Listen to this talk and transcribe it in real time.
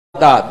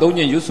Ta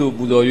Tony Yusu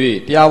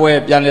Budoy,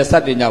 Tiawe, Pianle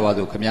Satina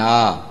Vadu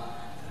Kamia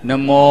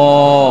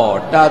Namo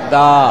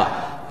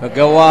Tata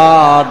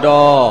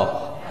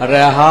Bhagavado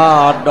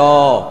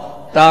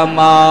Rehado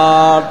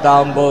Dhamma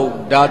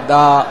Dhammo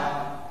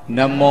Dada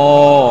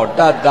Namo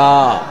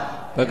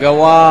Tata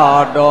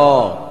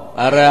Bhagavado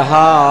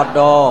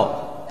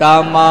Rehado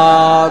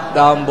Dhamma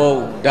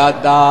Dhammo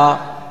Dada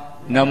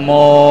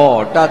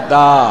Namo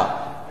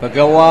Tata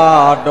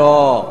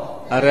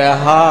Bhagavado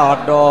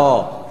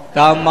Rehado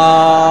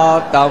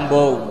Dhamma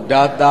Dhammo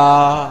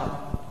Dada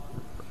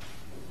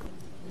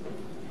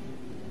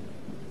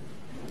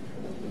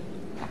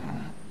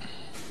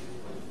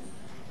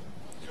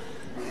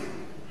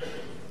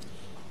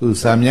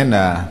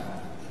Samyana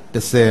the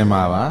same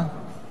hour.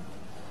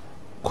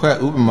 Quite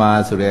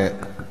Ubma so that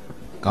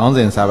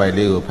Gonzin Savai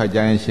Leo,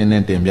 Pajan Shin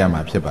and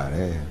Timbiama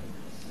Pipare.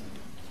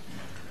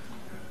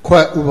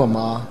 Quite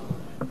Ubama,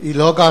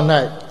 Iloga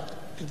night,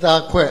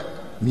 that quite,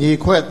 me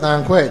quite,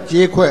 than quite,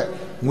 J quite,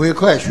 we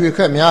quite, she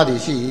quite miadi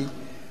she.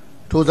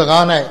 To the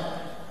garnight,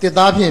 the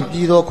Dapian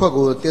Pido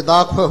Quago, the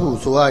dark who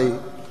so I.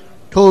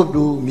 Told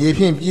do, me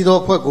pin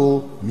Pido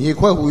Quago, me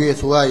quite who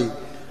is so I.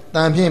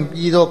 Dan片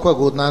逼到快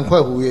过南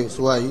快虎也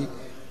所以，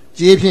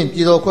街片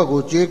逼到快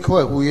过街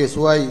快虎也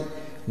所以，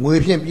梅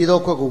片逼到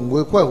快过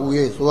梅快虎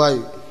也所以，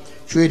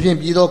水片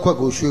逼到快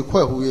过水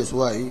快虎也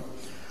所以，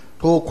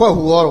托快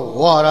虎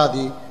我拉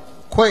的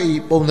快一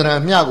蹦的人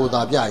面过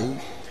大表伊，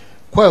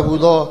快虎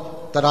到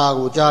大大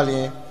过家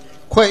里，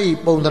快一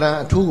蹦的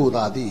人出过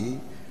大地，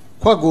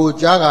快过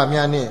家个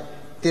面呢，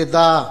得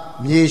打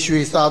面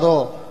水杀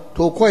到，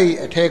托快一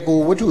太过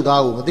我出大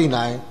我们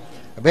来，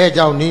别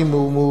叫你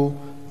木木。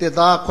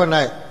Teta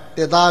Kwanai,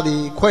 Teta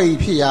the Quay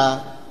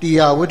Pia,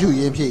 Dia Watu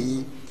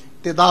P.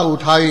 Teta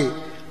Utai,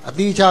 a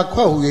teacher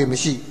Kwahu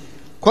Mishi,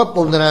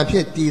 Quapon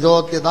Pit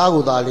Tido, Teta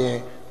Udali,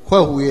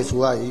 Kwahu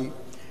Suai.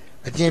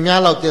 A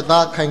Jimialo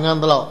Teta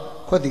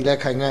Kangambalo, Quadilla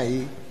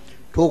Kangai,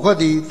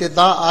 Tokadi,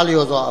 Teta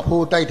Alioza, a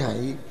poor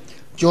Titan,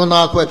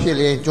 Jonah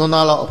Quapilin,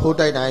 Jonala, a poor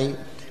Titan,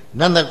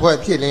 Nanda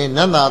Quapilin,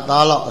 Nanda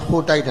Dala, a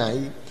poor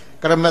Titan,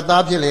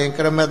 Karamata Pilin,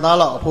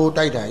 Karamatala, a poor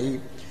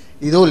Titan,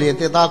 Idolian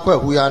Teta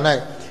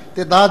Kwahu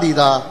the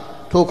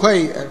Dadida,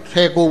 Tokai,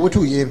 Trego,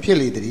 Wutu in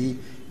Pilidri,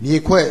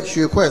 Nique,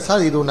 Shuque,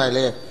 Salido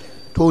Nile,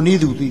 Tony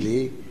do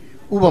Dile,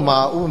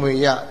 Ubama,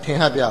 Umaya,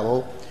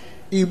 Tenhabiao,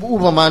 If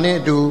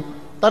Ubamane do,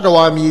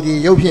 Tatawa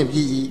Midi, Yopian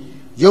P.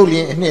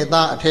 Yolian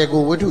Neta,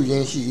 Tego, Wutu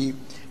Yen Shi,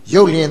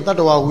 Yolian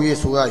Tatawa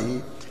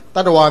Huesui,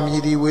 Tatawa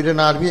Midi, with an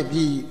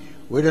RP,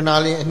 with an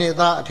alien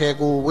Neta,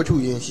 Tego, Wutu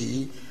Yen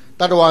Shi,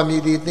 Tatawa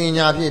Midi,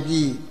 Tenya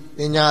P.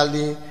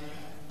 Tenyali.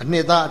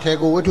 Neta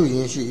Tego Watu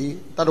Yin Shi,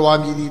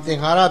 Tadwami,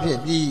 Tenhara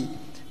P.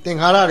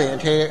 Tenhara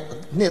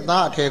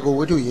Neta Tego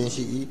Watu Yin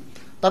Shi,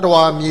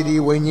 Tadwami,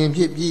 Wenyan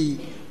P.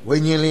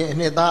 Wenyan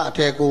Neta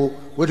Tego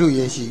Watu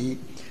Yin Shi,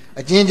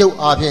 a Jinjo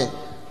Ape,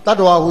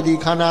 Tadwa Hudi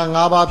Kana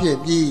Ngaba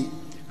P.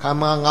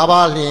 Kama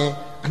Ngaba Lin,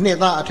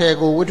 Neta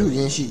Tego Watu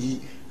Yin Shi,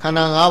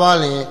 Kana Ngaba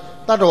Lin,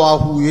 Tadwa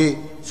Huye,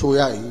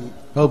 Soyai.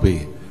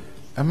 Hopi,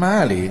 a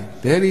Mali,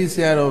 there is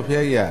a of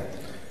here,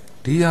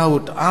 Dia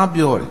would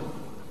abjure.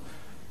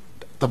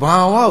 The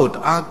bow out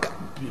are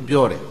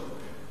pure.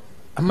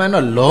 A man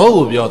of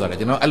low of your daughter,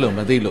 you know,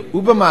 alone, they look.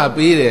 Ubama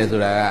be there,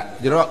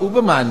 you know,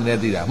 Uberman,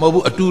 Nedida,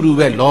 Mobu, a two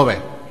well,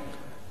 love.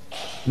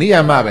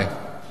 Nia Mabe,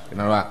 you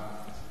know what?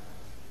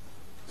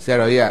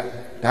 Sarah, yeah,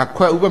 that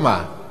quite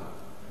Ubama.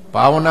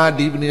 Pawana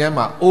deep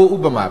Niama, O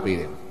Ubama be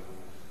there.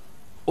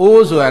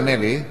 O so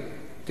Nelly,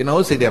 you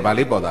know, say their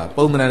valley bother,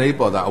 Pulmonary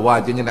bother,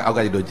 watching in the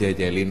Agado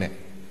J.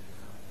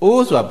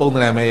 O so a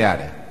Pulmonary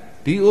Mayade.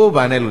 The O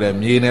Banelu,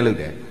 me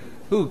Nelude.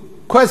 Who?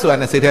 Quest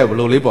one say have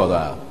low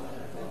lipoda.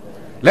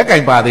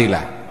 Lekai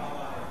Padilla.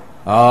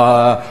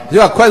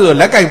 You are quite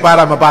Lekai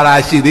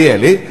Paramabala, she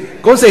dearly.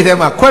 Go say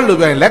them a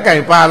quello and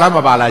Lekai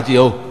Paramabala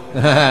Gio.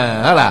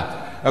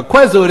 Hala. A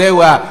queso they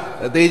were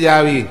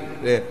Dejavi.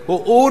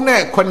 Who own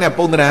a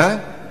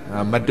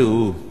Quanapona,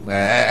 Madu,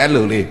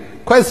 Eluli.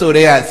 Queso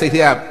they are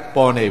sitting up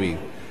Port Navy.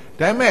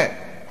 Damn it.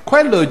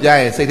 Quello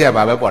giant sitting up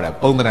Baba,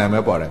 Pondana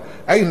Mapora.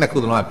 I in the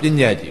Kuduna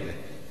Pinyaji.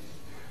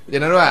 You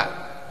know what?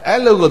 I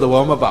look at the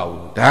woman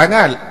about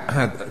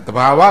Danga, the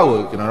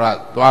Bawa, you know,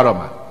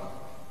 Dwarama.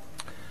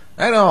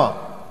 I know,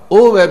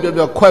 over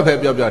your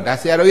quape,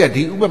 that's the area,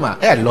 the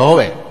Ubama, I love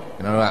it,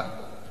 you know.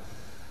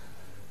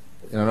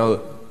 You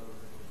know,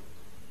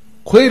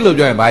 Quail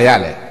join by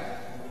Yale.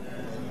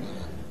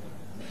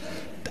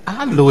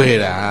 I love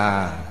it,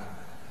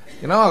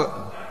 you know,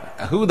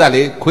 who that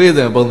is, Quail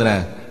and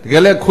Bondana, the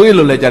Gala Quail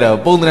ledger,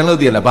 Bondana,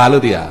 the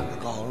Baludia.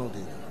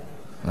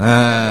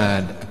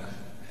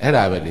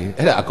 Era veli,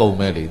 era a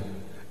comeli.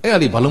 Era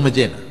di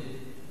Palumagena.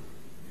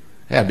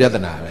 Era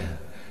Biatana.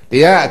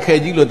 They are a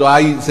Kajilo to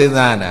I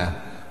Senzana.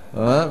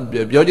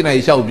 Biogina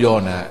is so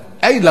Biona.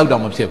 I love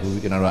them of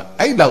Shepu, you know.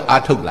 I love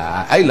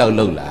Atugla. I love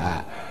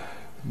Lola.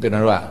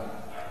 General.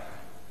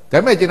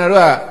 That may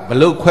general, but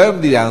look, quam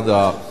the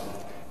answer.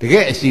 The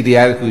get a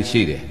CDR who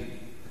she.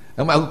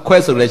 I'm a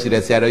question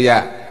that said,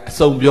 yeah,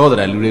 so beyond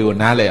that, Lulu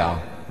Nalea.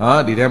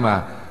 The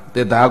Dhamma. တ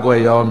က်သားကွယ်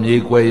ရောမြေ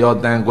ကွယ်ရော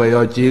တန်ကွယ်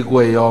ရောကြေးကွ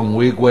ယ်ရော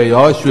ငွေကွယ်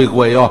ရောရွှေ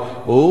ကွယ်ရော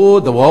အိုး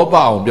သဘော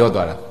ပေါက်အောင်ပြော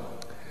သွားတာ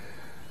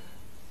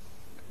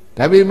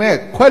ဒါပေမဲ့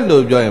ခွက်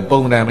လို့ပြောရင်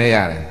ပုံတံပဲရ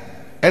တယ်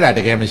အဲ့ဒါတ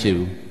ကယ်မရှိ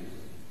ဘူး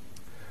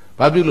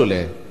ဘာဖြစ်လို့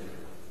လဲ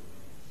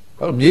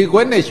မြေကွ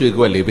က်နဲ့ရွှေ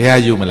ကွက်လေဘယ်ဟာ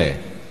ယူမလဲ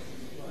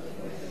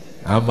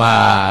အမ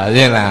ရ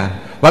င်လား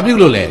ဘာဖြစ်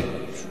လို့လဲ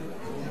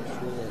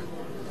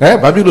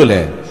ဘာဖြစ်လို့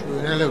လဲရွှေ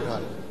နဲ့လောက်ထား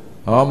တယ်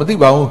ဟောမသိ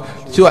ပါဘူး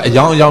သူကအ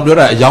ယောင်ပြော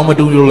တာအယောင်မ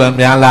တူလို့လည်း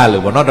များလား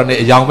လို့ပေါ့နော်တနေ့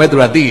အယောင်ပဲသူ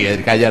ကသိရ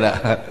ဒီခါကျတော့ဟ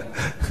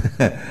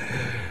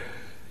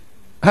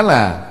ဟ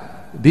လား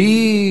ဒီ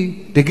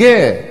တက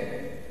ယ်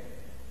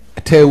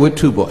အထေဝိ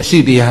ထုပေါ့အရှိ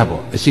တရား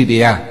ပေါ့အရှိတ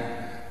ရား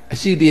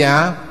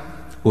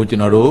ကိုကျွ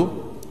န်တော်တို့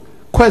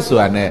ခွက်ဆို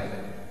တာနဲ့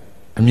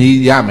အမြည်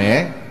ရမယ်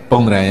ပုံ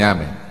သဏ္ဍာန်ရ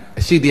မယ်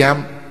အရှိတရား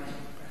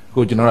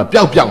ကိုကျွန်တော်တို့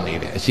ပျောက်နေ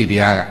တယ်အရှိတ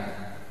ရားက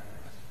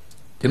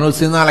ကျွန်တော်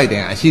စဉ်းစားလိုက်တ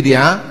ယ်အရှိတ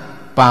ရား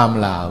ပါမ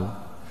လား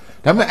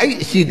ဒါပေမဲ့အဲ့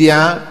အရှိတ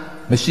ရား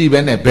မရှိဘဲ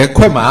နဲ့ဘယ်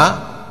ခွက်မှာ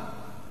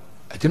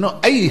ကျွန်တော်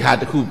အဲ့ဒီဟာ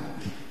တခု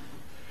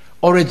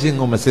origin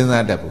ကိုမစဉ်း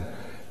စားတတ်ဘူး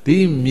ဒီ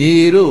မြေ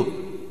တို့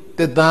တ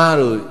က်သား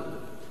တို့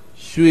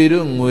ရွှေ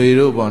တို့ငွေ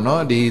တို့ပေါ့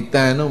နော်ဒီတ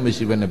န်တို့မ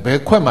ရှိဘဲနဲ့ဘယ်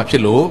ခွက်မှာဖြ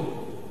စ်လို့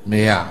မ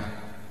ရ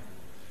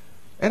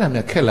အဲ့ဒါ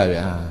များခက်လာ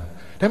ဗျာ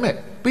ဒါပေမဲ့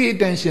pay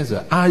attention ဆို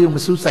တာအာယုံမ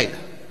စူးစိုက်တာ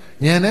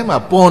ဉာဏ်ထဲမှာ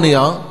ပေါ်နေ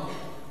အောင်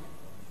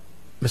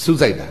မစူး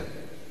စိုက်တာ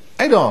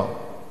အဲ့တော့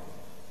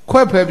ခွ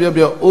က်ဖဲ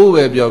ပြောအိုး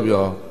ပဲပြော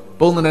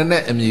ပုံသဏ္ဍာန်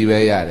နဲ့အမြည်ပဲ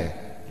ရတယ်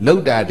လော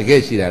က်တာတက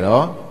ယ်ရှိတာ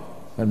တော့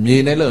မြေ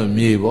နဲ့လို့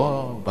မြေပေါ့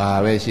ဘာ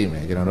ပဲရှိမ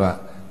ယ်ကျွန်တော်တို့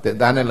ကတက်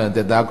သားနဲ့လို့တ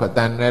က်သားခွက်တ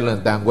န်နဲ့လို့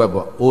တန်ခွက်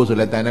ပေါ့အိုးဆို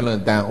လဲတန်နဲ့လို့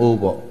တန်အိုး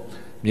ပေါ့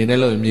မြေနဲ့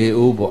လို့မြေ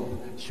အိုးပေါ့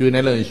ရွှေ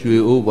နဲ့လို့ရွှေ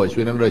အိုးပေါ့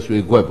ရွှေနဲ့လို့ရွှေ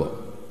ခွက်ပေါ့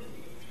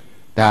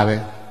ဒါပဲ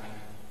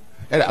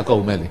အဲ့ဒါအကု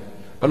န်ပဲလေ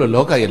ဘာလို့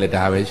လောကရဲ့လဲ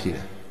ဒါပဲရှိတ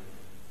ယ်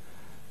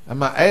အ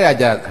မှအဲ့ဒါ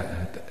ကြ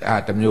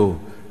တမျိုး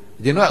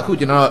ကျွန်တော်အခု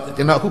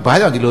ဘာ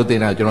ကြောင့်ဒီလိုသင်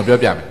တာကျွန်တော်ပြော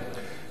ပြမယ်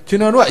ကျွ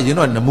န်တော်တို့ကအရင်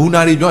တော့နမူ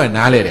နာတွေပြောရင်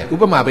နားလဲတယ်ဥ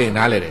ပမာပေးရင်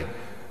နားလဲတယ်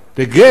တ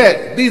ကယ်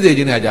သိစေ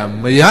ခြင်းကကြာ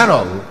မရ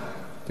တော့ဘူး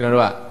ကျွန်တော်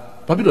တို့က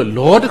ဘာဖြစ်လို့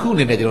လောတစ်ခုအ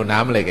နေနဲ့ကျွန်တော်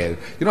နားမလဲခဲ့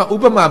ကျွန်တော်ဥ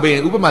ပမာပေးရ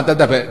င်ဥပမာတ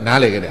တ်ပဲနား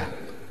လဲခဲ့တယ်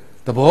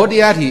သဘောတ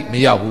ရားထိမ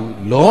ရောက်ဘူး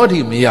လောထိ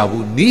မရောက်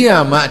ဘူးနိယာ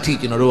မအထိ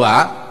ကျွန်တော်တို့က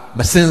မ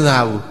စင်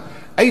စားဘူး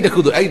အဲ့ဒီတစ်ခု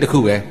ဆိုအဲ့ဒီတစ်ခု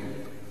ပဲ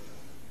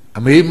အ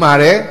မေးမှာ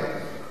တယ်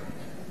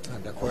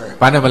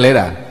ဘာနဲ့မလဲ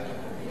တာ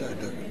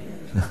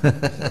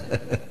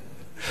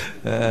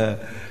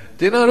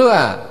ကျွန်တော်တို့က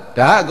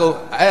ဒါအကုန်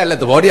အဲ့ဒါလည်း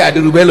သဘောတရားအတူ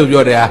တူပဲလို့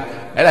ပြောတယ်ဟာ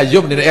အဲ့ဒါရု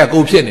ပ်နေတယ်အဲ့ဒါ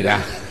ကိုဖြစ်နေတာ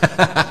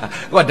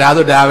ဟိုကဒါ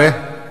ဆိုဒါပဲ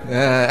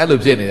အဲ့လို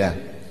ဖြစ်နေတာ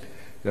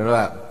ကျွန်တော်က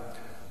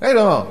အဲ့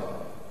တော့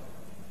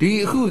ဒီ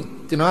အခု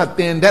ကျွန်တော်က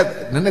တင်တတ်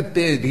နည်းနည်း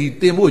ဒီ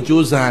တင်ဖို့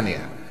ကြိုးစားနေ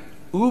တာ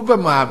ဥပ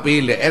မာ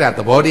ပေးလေအဲ့ဒါသ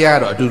ဘောတရား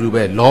တော့အတူတူ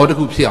ပဲလောတစ်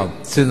ခုဖြစ်အောင်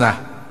စဉ်းစား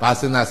ဘာ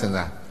စဉ်း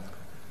စား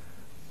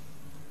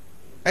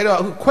အဲ့တော့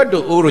အခုခွက်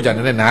တို့အိုးတို့じゃန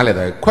ည်းနည်းနားလဲ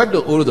တယ်ခွက်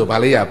တို့အိုးတို့ဆိုဘာ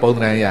လေးရပုံသ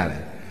ဏ္ဍာန်ရတယ်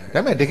ဒါပေ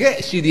မဲ့တကယ်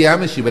အရှိတရား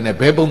မရှိဘဲနဲ့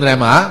ဘယ်ပုံသဏ္ဍာန်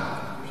မှာ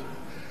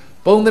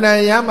ပုံသဏ္ဍာန်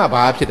ရမှာ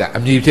ဘာဖြစ်တာအ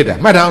မြည်ဖြစ်တာ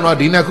မှတ်ထားအောင်တော့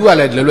ဒီနှစ်ခုက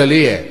လည်းလွယ်လွယ်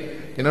လေးရဲ့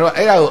ကျွန်တော်တို့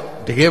အဲ့ဒါကို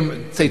တကယ်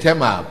စိတ်ထဲ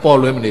မှာပေါ်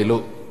လွင်မနေ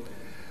လို့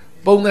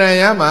ပုံသဏ္ဍာန်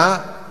ရမှာ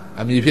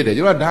အမြည်ဖြစ်တယ်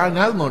ကျွန်တော်ဒါ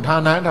ငါ့ကိုဌာ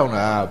နထောင်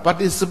တာ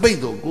participate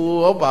တော့ကို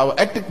ရောပါ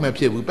active မ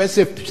ဖြစ်ဘူး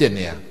passive ဖြစ်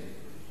နေရ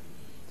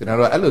ကျွန်တော်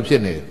တို့အဲ့လိုဖြ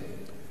စ်နေတယ်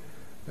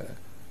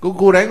ကို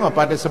ယ်တိုင်းက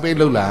participate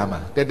လုပ်လာမှာ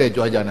တက်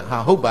ကြွကြနေဟာ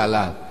ဟုတ်ပါ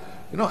လား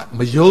ကျွန်တော်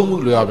မယုံ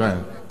ဘူးလို့ပြောတယ်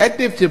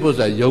active ဖြစ်ဖို့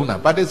ဆိုတာယုံတာ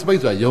participate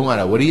ဆိုတာယုံရ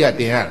တာဝရိယ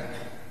တင်ရတာ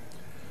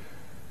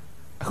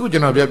အခုကျွ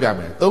န်တော်ပြောပြ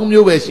မယ်၃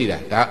မျိုးပဲရှိတာ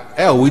ဒါ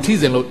အဲ့ဝီထိ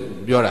စဉ်လို့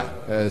ပြောတာ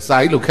စာ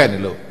ကြီးလို့ခက်နေ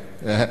လို့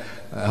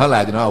ဟုတ်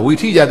လားကျွန်တော်ဝီ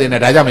ထိကြတဲ့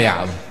နဲ့ဒါကြမရ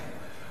ဘူး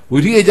ဝီ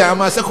ထိကြအ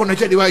မှ18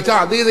ချက်ဒီပါကြာ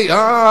သေးသေး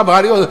ဘာ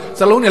တွေ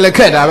စလုံးနဲ့လည်းခ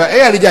က်တာပဲ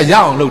အဲ့အရာကြီးကြရ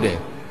အောင်လုပ်တယ်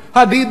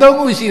ဟာဒီ၃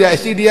ခုရှိတာအ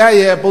ရှိတရား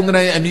ရဲ့ပုံသဏ္ဍာ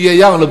န်ရဲ့အမြည်ရဲ့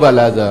ရအောင်လုပ်ပါ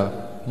လားဆို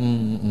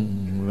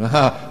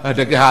ဟာတ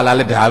ကယ်ဟာလာ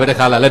လက်ဒါပဲတ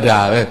ခါလာလက်ဒါ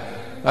ပဲ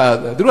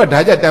သူတို့ကဒါ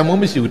ကြတန်မိုး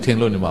မရှိဘူးထင်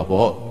လို့နေမှာ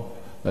ပေါ့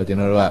ကျွန်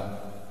တော်တို့က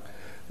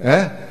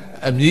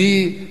အမြ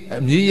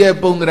ည်ရဲ့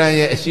ပုံသဏ္ဍာန်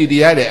ရဲ့အရှိတ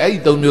ရားတဲ့အဲ့ဒီ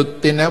၃မျိုး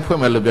သင်တန်းဖွင့်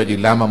မယ်လို့ပြောကြ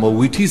ည့်လာမှာမဟုတ်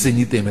ဝီထိစင်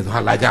ကြီးသင်မယ်ဆိုဟာ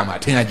လာကြမှာ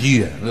အထင်ကြီး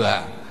တယ်ဟုတ်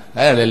လား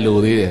အဲ့ဒါလည်းလို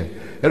သေးတယ်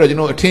အဲ့တော့ကျွန်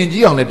တော်အထင်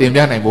ကြီးအောင်လည်းတင်ပြ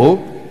နိုင်ဖို့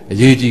အ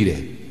ရေးကြီးတ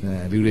ယ်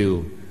လူတွေ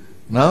ကို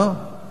နော်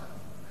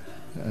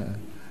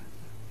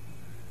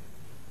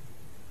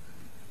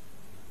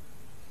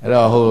အဲ့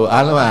တော့ဟို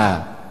အားလုံးက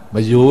မ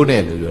ယိုး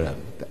နဲ့လို့ပြောတာ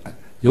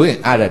ယိုးရင်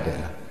အားရတယ်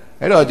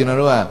အဲ့တော့ကျွန်တော်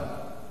တို့က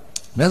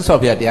မင်းဆော့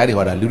ဖျားတရားတွေ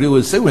ဟောတာလူတွေ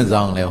ကိုစိတ်ဝင်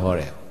စားအောင်လည်းဟော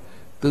တယ်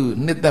သူ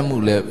နှစ်သက်မှု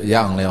လည်းရ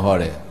အောင်လည်းဟော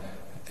တယ်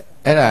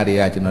အဲ့ဓာတွေ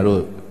ကကျွန်တော်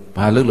တို့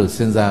ဘာလို့စ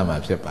ဉ်းစားမှာ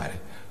ဖြစ်ပါတယ်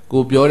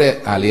ကိုပြောတဲ့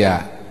အားလေးက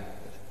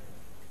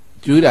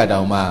ကျွေးတာတော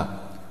င်မှ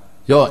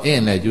ရော့အ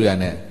င်းနဲ့ကျွေးရ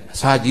နဲ့အ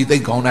စာကြီးသိ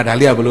ပ်ကောင်းတာဒါ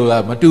လေးကဘလို့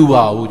မတူ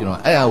ပါဘူးကျွန်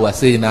တော်အဲ့ဟာက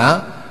စေနာ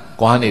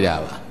ကွာနေတာ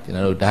ပါကျွန်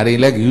တော်တို့ဒါတွေ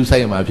လည်းယူဆို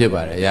င်မှာဖြစ်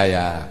ပါတယ်ရ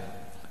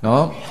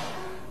နော်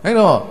အဲ့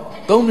တော့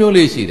၃မျိုး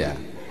လေးရှိတာ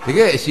တက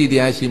ယ်အရှိတ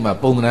ရားရှိမှ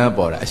ပုံသဏ္ဍာန်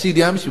ပေါ်တာအရှိတ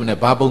ရားမရှိဘူးနဲ့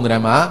ဘာပုံသဏ္ဍာ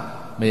န်မှ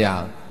မရ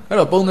ဘူးအဲ့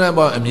တော့ပုံသဏ္ဍာန်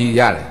ပေါ်အမြည်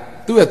ရတယ်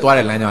သူ့ရဲ့သွား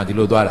တဲ့လမ်းကြောင်းဒီ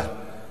လိုသွားတာ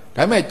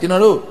ဒါပေမဲ့ကျွန်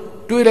တော်တို့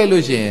တွေးလိုက်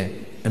လို့ရှိရင်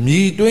အမြ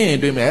ည်တွေးရင်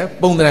တွေးမယ်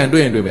ပုံသဏ္ဍာန်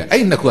တွေးရင်တွေးမယ်အဲ့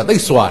ဒီနှစ်ခုကသိ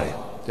စွာတယ်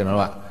ကျွန်တော်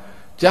တို့က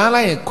ကြား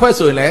လိုက်ရင်ခွက်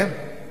ဆိုရင်လည်း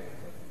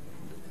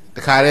တ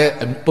ခါတည်း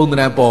ပုံသဏ္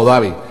ဍာန်ပေါ်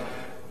သွားပြီ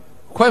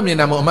ခွက်မြင်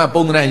တာမဟုတ်အမှ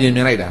ပုံသဏ္ဍာန်ရင်မြ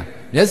င်လိုက်တာ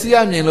မျက်စိက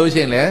မြင်လို့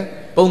ရှိရင်လည်း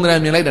ပုံသဏ္ဍာ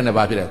န်မြင်လိုက်တယ်နဲ့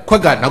ဘာဖြစ်လဲခွ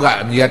က်ကနောက်က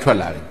အမြည်ကထွက်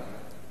လာတယ်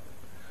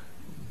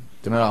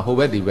ကျွန်တော်ဟို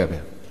ဘက်ဒီဘက်ပဲ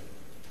ဒါ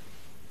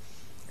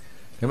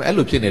ပေမဲ့အဲ့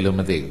လိုဖြစ်နေလို့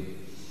မသိဘူး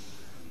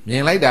မြ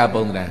င်လိုက်တာ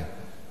ပုံသဏ္ဍာန်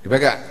ဒီဘ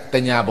က်ကတ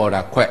ညာပေါ်တာ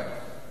ခွ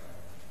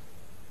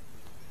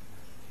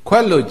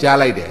က်လို့ကြား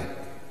လိုက်တယ်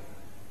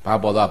ဘာ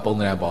ပေါ်သွားပုံ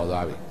သဏ္ဍာန်ပေါ်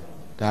သွားပြီ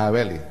ဒါ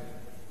ပဲလေ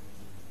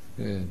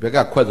ဘက်က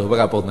ခွက်ဆိုဘက်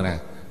ကပုံသဏ္ဍာန်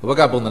ဘက်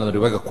ကပုံသဏ္ဍာန်ဆိုဒီ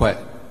ဘက်ကခွက်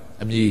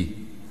အမြ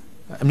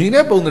ည်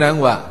နဲ့ပုံသဏ္ဍာန်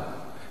က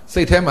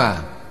စိတ်ထဲမှာ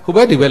ဟိုဘ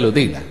က်ဒီဘက်လို့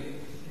သိလား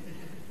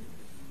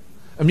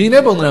အမြင်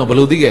နဲ့ပုံသဏ္ဍာန်ဘယ်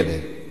လိုသိခဲ့လဲ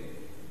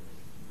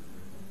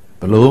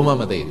ဘယ်လိုမှ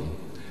မသိဘူး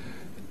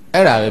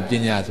အဲ့ဒါပဲပ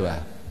ညာဆိုတာ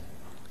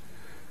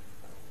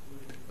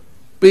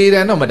ပေတံ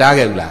တော့မတား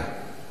ခဲ့ဘူးလား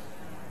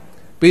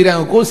ပေတံ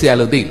ကိုကိုယ်ဆရာ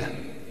လို့သိလား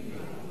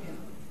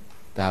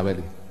ဒါပဲ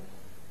လေ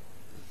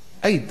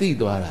အဲ့သိ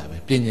သွားတာပဲ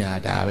ပညာ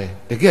ဒါပဲ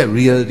တကယ်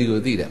reality ကို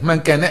သိတယ်မှန်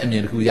ကန်တဲ့အမြ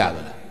င်တစ်ခုရ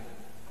သွားတာဒါ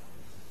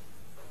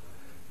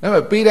ပေ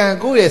မဲ့ပေတံ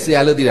ကိုယ့်ရဲ့ဆရာ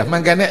လို့သိတာမှ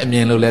န်ကန်တဲ့အမြ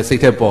င်လို့လဲစိ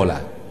တ်ထဲပေါ်လာ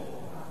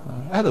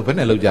အဲ့ဒါဘယ်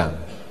နဲ့လောက်ကြမ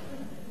လဲ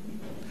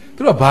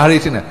သူကဘာတွေ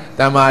ထင်လဲ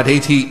တမ္မာဒိ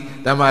ဋ္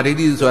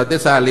ဌိဆိုတာသ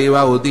စ္စာ၄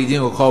ပါးကိုသိခြ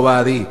င်းကိုခေါ်ပါ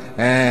သည်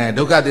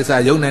ဒုက္ခသစ္စာ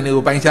ယုံ nant တွေ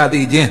ကိုပိုင်းခြား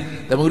သိခြင်း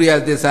သမုဒယ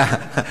သစ္စာ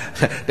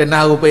တဏှာ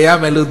ကိုပယ်ရ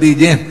မယ်လို့သိ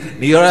ခြင်း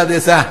និရောဓသ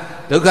စ္စာ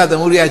ဒုက္ခသ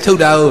မုဒယချုပ်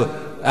တာကို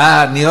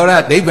និရောဓ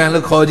နိဗ္ဗာန်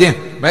လို့ခေါ်ခြင်း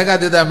မဂ္ဂ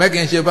သစ္စာမဂ္ဂ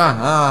င်၈ပါး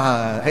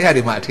အဲ့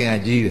ဒီမှာအထင်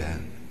ကြီးတာ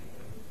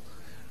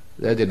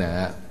ဒါကျင်တာ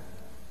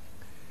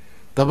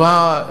တဘာ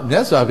မြ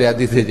တ်စွာဘုရား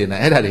သိစေချင်တာ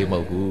အဲ့ဒါတွေမဟု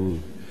တ်ဘူး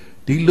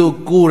ဒီလို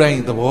ကိုယ်တိုင်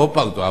သဘော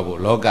ပေါက်သွားဖို့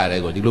လောကထဲ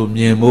ကိုဒီလို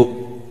မြင်ဖို့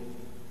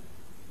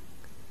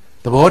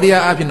သဘောတ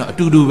ရားအဖြစ်တော့အ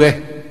တူတူပဲ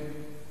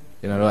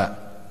ကျွန်တော်တို့က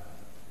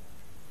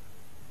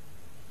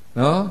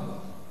နော်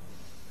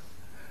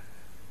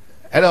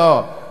အဲ့တော့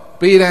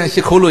ပေတံ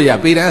ရှ िख ိုးလို့ရ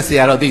ပေတံဆ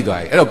ရာတော့သိ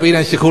သွားပြီအဲ့တော့ပေတံ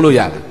ရှ िख ိုးလို့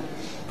ရလား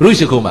ဘုရု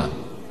ရှ िख ိုးမှာ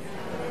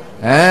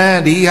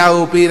ဒီဟာ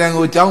ကိုပေတံ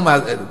ကိုကျောင်းမှာ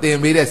သင်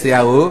ပေးတဲ့ဆရာ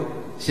ကို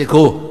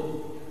ရှ िख ိုး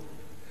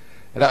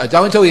အဲ့တော့အ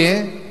ကြောင်းချုပ်ရင်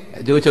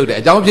အကျိုးချုပ်တယ်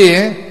အကြောင်းဖြစ်ရ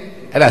င်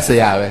အဲ့ဒါဆ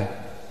ရာပဲ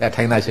အဲ့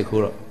ထိုင်းတာ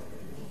ရှ िख ိုးတော့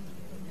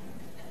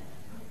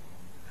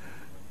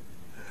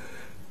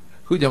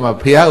ခုကျမှ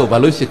ဖះကိုဘာ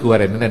လို့ရှ िख ိုးရ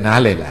တယ်နည်းနည်း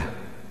နားလည်လား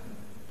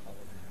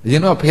အရ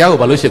င်တော့ဖះကို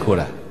ဘာလို့ရှ िख ိုး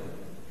တာ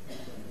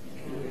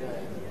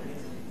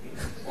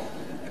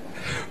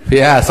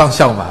ဖះစောင့်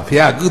ရှောက်မှာ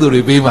ဖះကုသိုလ်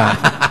တွေပေးမှာ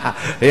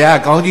ဖះ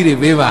ကောင်းကြီးတွေ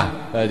ပေးမှာ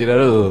ကျွန်တော်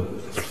တို့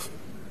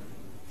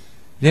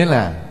ညင်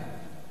လား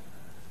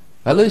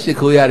ဘာလို့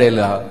ရှ िख ိုးရတယ်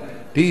လို့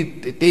ဒီ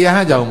တ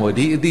ရားကြောင့်မို့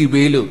ဒီအတိ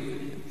ပေးလို့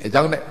အ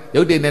ကြောင်းနဲ့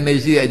ရုပ်တည်နေ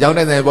ရှိတဲ့အကြောင်း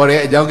နဲ့ဆိုင်ပေါ်တ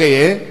ယ်အကြောင်းက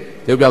ရဲ့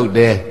ရုပ်ပြောက်တ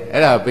ယ်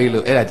အဲ့ဒါပေး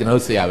လို့အဲ့ဒါကျွန်တော်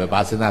တို့ဆရာပဲဘာ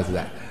စဉ်းစားစ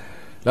ရာ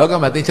လောက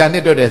မှာသင်္ချာနှ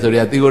စ်တွက်တယ်ဆို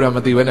တော့သီကိုယ်တော်မ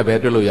သိဘဲနဲ့ဘယ်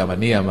တွက်လို့ရမှာ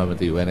နေရမှာမ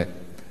သိဘဲနဲ့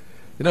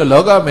ကျွန်တော်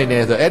လောကမိန်နေ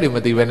ဆိုအဲ့ဒီမ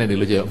သိဘဲနဲ့နေ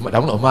လို့ကျတော့ဒါ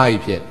မှမဟုတ်အမှား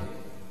ကြီးဖြစ်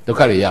ဒုက္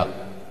ခတွေရောက်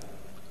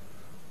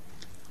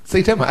စိ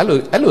တ်ထဲမှာအဲ့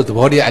လိုသ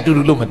ဘောတရားအတူ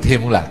တူလို့မထင်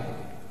ဘူးလား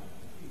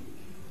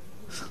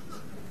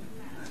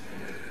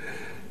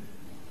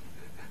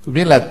သူမြ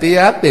င်လာတ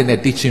ရားတင်တဲ့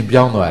teaching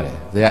ပြောင်းသွားတယ်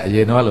ဒါကအရ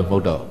င်တော့လို့မဟု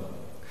တ်တော့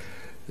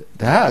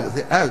ဒါ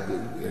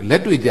လ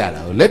က်တွေ့ကြ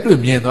တာလက်တွေ့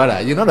မြင်သွားတာ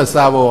အရင်တော့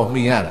စာပေါ်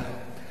မှီရတာ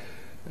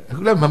အ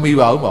ခုလည်းမမှီ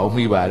ပါဘူးမဟုတ်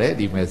မှီပါတယ်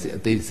ဒီမဲ့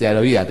ဆရာ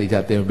တော်ကြီးကတေချာ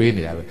သင်ပေး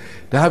နေတာပဲ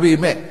ဒါပေ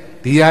မဲ့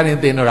ဒီဟာရင်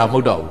သင်တော့တာမဟု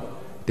တ်တော့ဘူး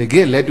တက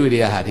ယ်လက်တွေ့တွေ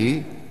ကဟာဒီ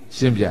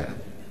ရှင်းပြတာ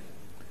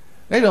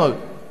အဲ့တော့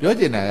ပြော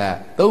ချင်တာက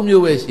၃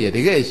မျိုးပဲရှိရတ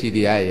ကယ်အရှိတ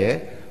ရားရဲ့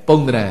ပုံ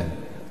သဏ္ဍာန်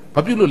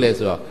ဘာဖြစ်လို့လဲ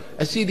ဆိုတော့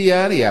အရှိတ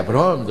ရားတွေကဘ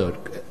ရောမဆို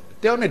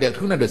တယောက်နဲ့တယောက်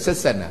ထုနဲ့တည်းဆ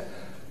က်တာ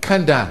ခ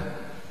န္ဓာ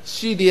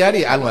ရှိတရား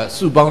တွေအလုံးအ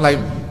စုပေါင်းလိုက်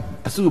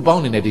အစုပေါ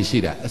င်းနေတဲ့တည်းရှိ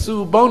တာအစု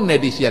ပေါင်းနေ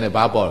တဲ့တည်းရှိရတယ်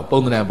ဘာပေါ်ပုံ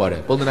သဏ္ဍာန်ပေါ်တ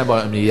ယ်ပုံသဏ္ဍာန်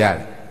ပေါ်အမြင်ရတ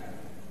ယ်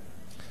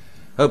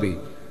ဟုတ်ပြီ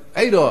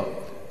အဲ့တော့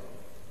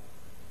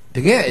တ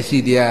ကယ်အရှိ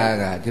တရား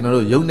ကကျွန်တော်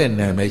တို့ယုံတဲ့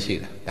နာမည်ရှိ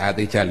တာဒါအ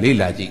သေးချာလေး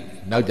လာကြည့်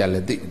နောက်ကြလ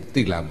ည်း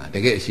သိလာမှာတ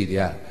ကယ်အရှိတ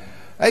ရား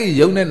အဲ့ဒီ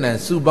ယုံတဲ့နာ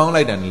စုပေါင်း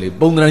လိုက်တယ်လေ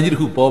ပုံသဏ္ဍာန်ကြီးတ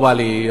စ်ခုပေါ်ပါ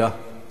လေရော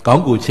ခေါ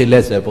င်းကိုခြေလ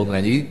က်ဆွဲပုံသဏ္ဍာ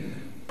န်ကြီး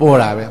ပေါ်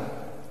တာပဲ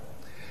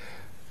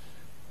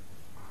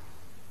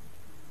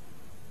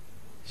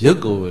ရုပ်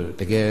ကို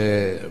တကယ်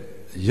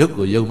ရုပ်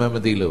ကိုယုံမှမ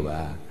သိလို့ပါ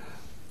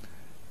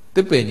တ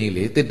စ်ပင်ကြီး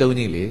လေတစ်တုံး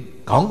ကြီးလေ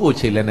ခေါင်းကို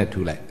ခြေလက်နဲ့ထူ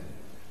လိုက်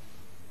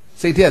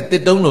စိတ်ထဲကတ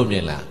စ်တုံးလို့မြ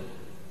င်လား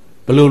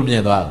ဘယ်လိုမြ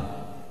င်သွားဟ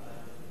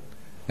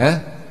မ်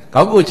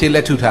ခေါင်းကိုခြေလ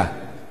က်ထူထား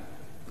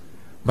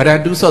မရန်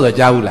တူးဆော့တော့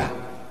ကြားဘူးလား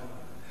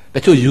တ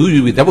ချို့ယူ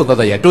ပြီးဓာတ်ပုတ်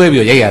တော့ရတွဲ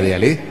ပြီးရိုက်ရတယ်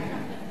လေ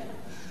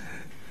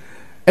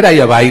အဲ့ဒါ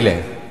ကြီးကဘာကြီးလဲ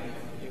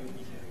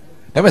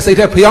ဒါပေမဲ့စိတ်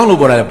ထဲဖျောင်းလို့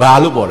ပေါ်တယ်ဘာ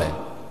လို့ပေါ်လဲ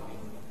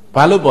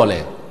ဘာလို့ပေါ်လဲ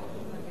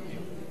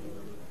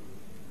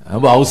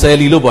ဘာလို့ဆယ်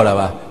လီလို့ပေါ်တာ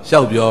ပါ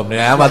ရှောက်ပြောမင်း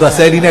ကသူကဆ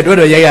ယ်လီနဲ့တွဲ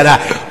ရိုက်ရတာ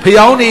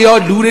ဖျောင်းနေရော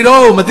လူတွေ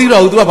တော့မသိ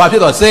တော့ဘူး तू ကဘာဖြ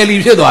စ်သွားဆယ်လီ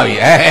ဖြစ်သွားပြီ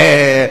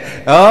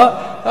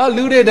ဟော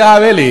လူတွေဒါ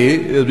ပဲလေ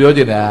ပြောချ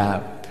င်တာ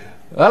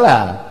ဟုတ်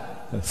လား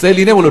ဆယ်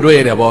လီနဲ့ဘလို့တွဲရ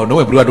တယ်ပေါ့နှုတ်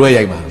ကဘလို့တွဲ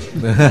ရိုက်မှာ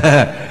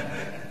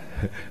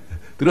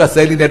သူတို့ကဆ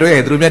ယ်လီနဲ့တွဲ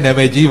ရိုက်သူတို့မျက်နာမ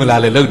ည်ကြီးမ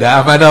လားလေလောက်တာ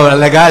အမှန်တော့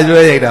လက်ကားတွဲ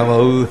ရိုက်တာမ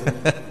ဟုတ်ဘူး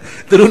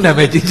သူတို့နာမ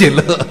ည်ကြီးချင်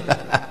လို့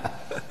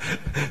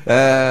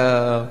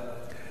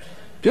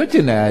ပြောချ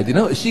င်တာကျွန်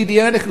တော်အရှိတ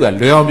ရားတစ်ခုက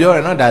လွယ်အောင်ပြောတ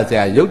ယ်နော်ဒါဆ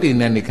ရာရုပ်တည်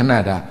နေခဏ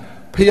တာ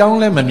ဖျောင်း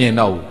လည်းမမြင်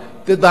တော့ဘူး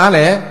တစ်သားလ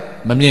ည်း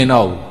မမြင်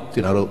တော့ဘူးကျွ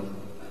န်တော်တို့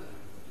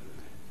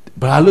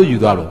Bralo you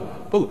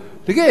do.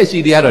 The gay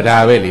she the other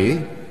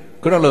Daveli.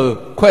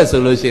 Colonel Quest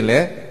solution,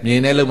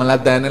 Mienelo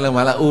Malatano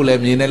Mala Ule,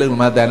 Mienelo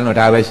Matano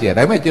Davesi.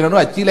 I met you know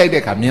what Chile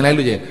de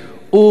Camille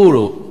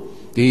Uru,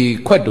 the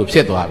quite of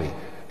Chetuavi.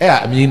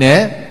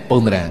 Mine,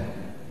 Pondran.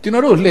 Do you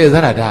know who lays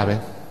on a Dave?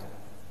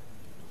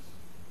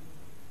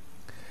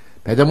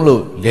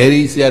 Pajamlu,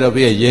 ladies here of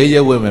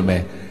here,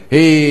 women.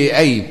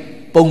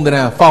 Hey,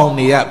 Pondran found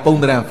me up,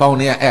 Pondran found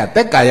me at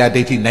that guy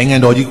dating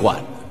Nangan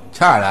Dojiquan.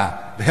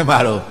 Chara,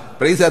 Demaro,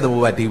 praise the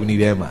what even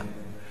Dema.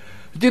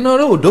 Do you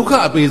know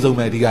Doka appears on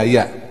my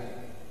Diga?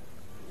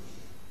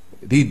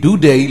 The do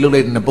day look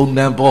in a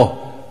Pondran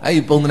po.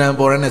 I Pondran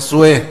po and a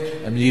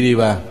swear, and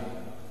Yiva.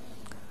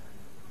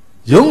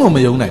 Young on my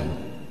young name.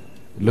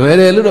 Look at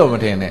a little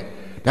matene.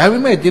 That we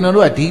met, you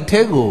know, a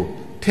detail.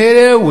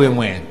 Terror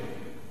women.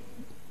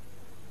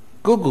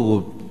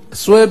 Go.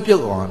 Sweep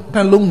your on,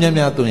 Talum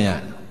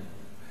Yamatuyan.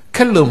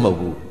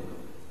 Kalumabu.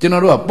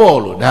 General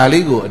Apollo,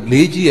 Daligo,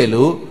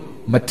 Legielo,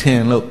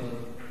 Matin look.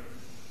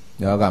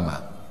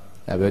 Yagama.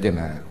 I bet in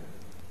I.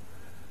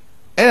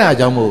 Era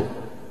Jamu,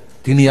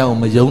 Tinia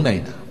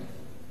Majona.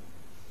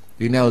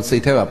 You now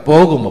say, Teva,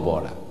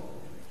 Pogumabora.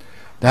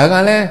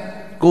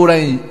 Dagale,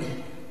 Gorai,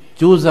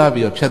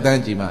 Josabi of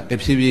Chatanjima,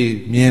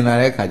 FCB,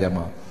 Miena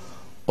Kajama.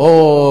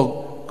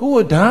 Oh,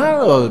 go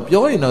down or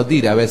join or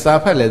did I,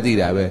 Sapala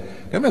did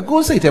I.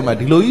 Go say to my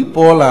Louis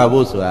Paula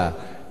Bosua,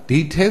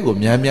 detail of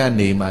Yamia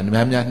name and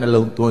Mamia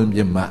Nalong to him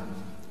Jimma,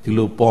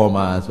 Tilu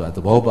Palma, so at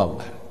the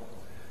Boba.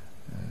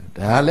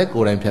 Dale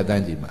go and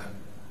Piatanjima.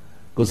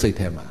 Go say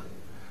Tema.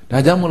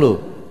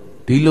 Najamulu,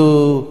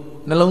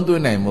 Tilu Nalong to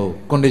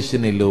Namo,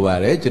 conditionally lower,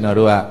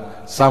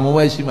 Generua,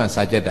 Samuel Shima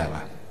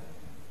Sajadava.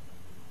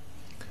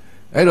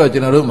 Ero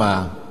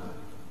Generuma,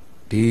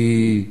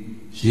 the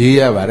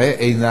Gia Vare,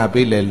 Aina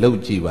Pile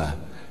Lojiva,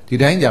 the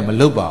Danja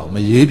Maloba,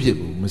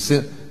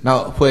 Majibu,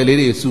 now, for a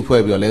lady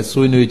super violet,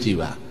 so new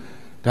Jiva.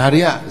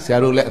 Daria,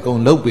 Saro let go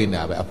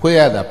lopina, a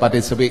queer that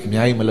participate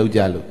Miai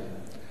Malojalu.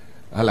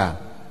 Allah,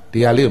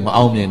 Dialu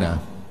Maumina.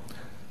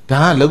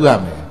 Da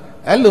Logame,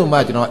 Elo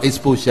Marginal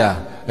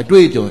exposure, a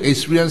great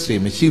experience,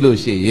 Michilo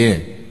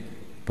Shea.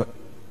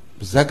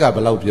 Zaka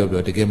below Pio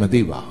to game a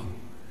diva.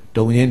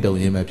 Don't yen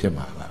my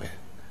pima.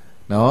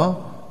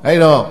 No, I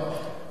know.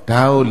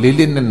 Thou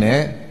Lilin and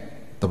Ne,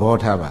 the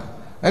Botava.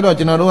 I don't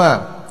you know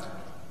what?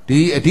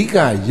 The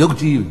Adika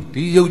Yogi,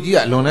 the Yogi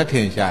alone at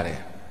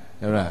Share.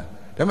 Right.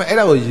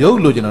 Era was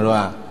Yolo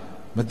General,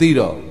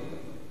 Matiro.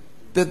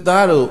 The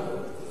Daro,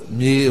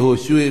 me who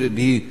should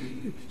the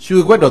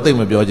shoe quite a thing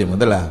with your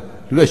Jimodella.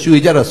 You are sure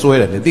each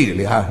swear at the deal.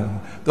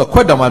 The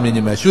quite a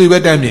mammy, shoe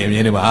better me,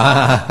 anyway.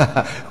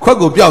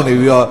 Quago Pioni,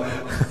 we are.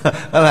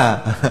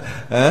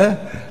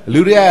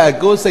 Luria,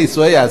 go say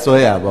swear,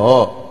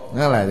 bo.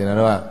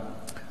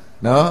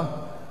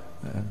 No?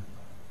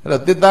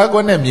 The dog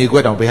one name you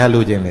quite on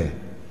Pihalujan.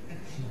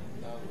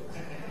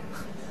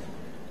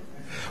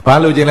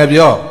 Palu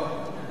Jenabio.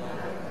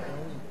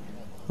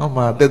 Oh,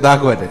 my, the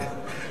dark weather.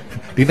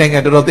 Didn't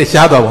get to the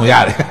shadow of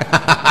Yard.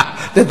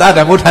 The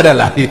Dada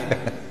Mutadala.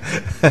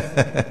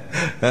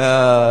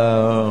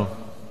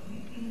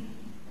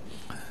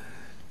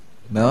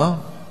 No?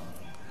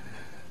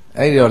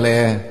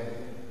 Ayole.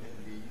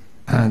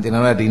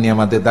 General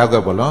Dinama the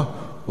Dagapolo.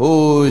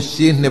 Oh,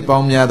 she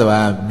Nepomia,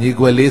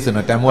 Miguelis and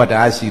a Tamwat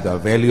Ashi, the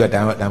value at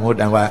Tamot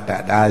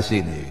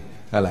Ashi.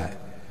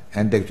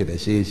 And take it,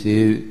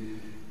 she.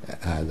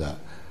 I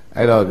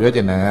don't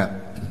know.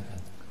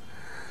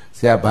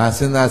 Say a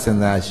Bassina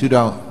and a shoot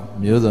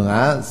out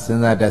Musunga,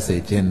 Sina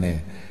Dase Jenny.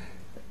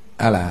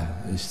 Allah,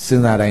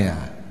 Sinarina.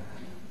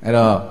 I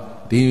know.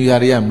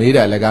 Diaria made a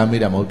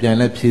legamida,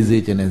 Mopiana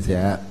Pizzy and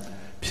say,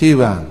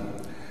 Piva.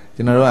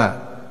 General,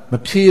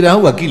 Mapira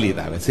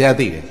Wakili, say I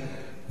did.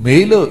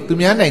 Melo to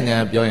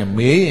Miananga, join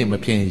me and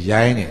Mapin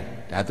Jane.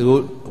 That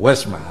would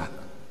Westma.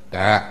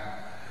 That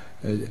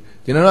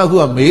General who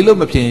are Melo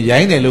Mapin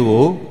Jane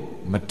Lugo.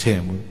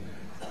 Matem,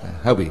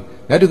 Hubby.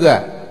 That you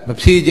got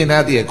Mapsijan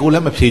at the Cola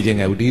Mapsijan,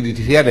 I would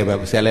hear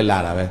about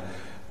Salara.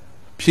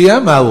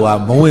 Piama,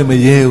 Moe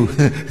Mayu,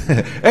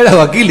 and I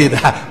will kill it.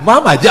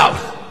 Mamma job.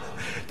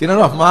 You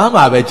know, Mamma,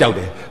 I joke.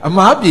 A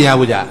mapia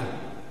would ya.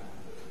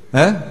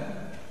 Eh?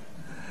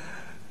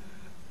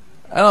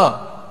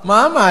 Oh,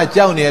 Mamma,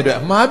 Johnny,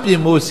 Mapi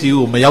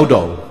Mosu,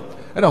 Mayaudo.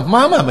 I know,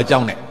 Mamma,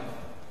 Majone.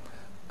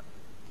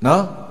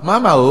 No,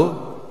 Mamma,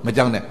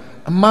 Majone.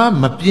 A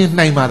mamma, Pin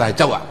name mother,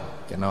 Jawa.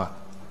 You know.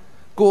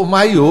 Go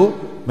my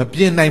you,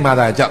 Mapin name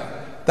mother job.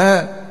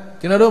 That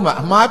you know,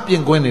 my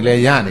pin going to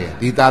lay Yanni,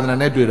 the Tana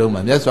Netri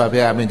Roman, that's why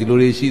I mean,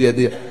 Glory see that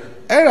the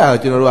era,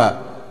 you know what?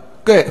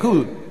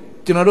 Who,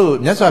 you know,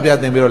 that's why I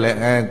think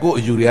and go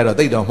Julia,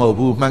 they don't know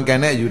who man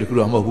can you to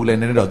who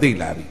land in the day,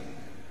 laddie.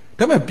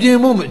 Come a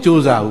pin moment,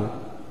 chose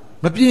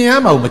out. Mapin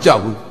Yama,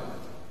 Machabu.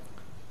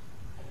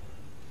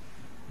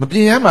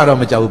 Mapin Yama,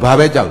 Machabu,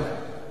 Babajo.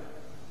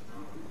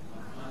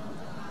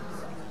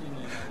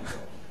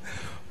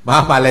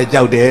 Mamma let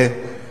out there,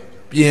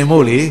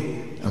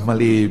 Piemoli,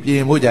 Amali,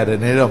 Piemoja, the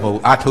Nero,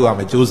 Atu,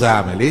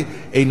 Amajusa, Amali,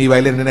 any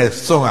violin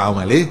song,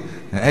 Amali,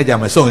 အဲ့ကြ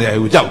မှာစွန့်ရဲ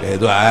ဘူးကြောက်တယ်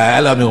သူက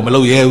အဲ့လိုမျိုးမ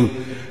လုပ်ရဲဘူး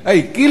အဲ့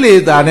ကိလေ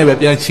သာနဲ့ပဲ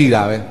ပြန်ချီ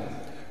တာပဲ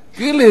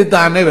ကိလေ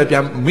သာနဲ့ပဲပြ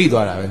န်မိ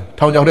သွားတာပဲ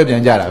ထောင်ချောက်ထဲပြ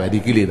န်ကြတာပဲဒီ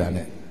ကိလေသာ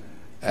နဲ့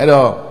အဲ့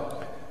တော့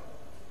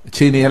အ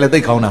ခြေအနေကလည်းသိ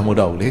ကောင်းတာမဟုတ်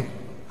တော့ဘူးလေ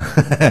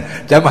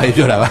ကျမ်းမာရေး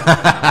ပြောတာပါ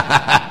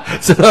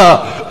ဆိုတော့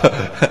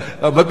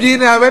မပြေ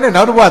နိုင်ပဲနဲ့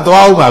နောက်တစ်ဘက်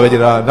သွားအောင်ပါပဲကျွ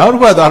န်တော်နောက်တ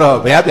စ်ဘက်သွားတော့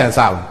ဘယ်ကပြန်စ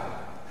အောင်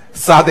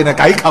စားတဲ့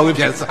ဂိုင်းခေါင်း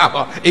ပြန်စား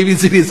ပေါ့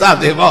ABC တွေစ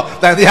တယ်ပေါ့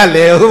တန်တရား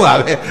လဲဟုတ်ပါ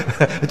ပဲ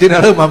ကျွန်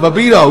တော်တို့မှမ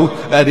ပြီးတော့ဘူး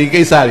ဒီ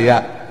ကိစ္စတွေက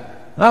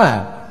ဟုတ်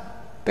လား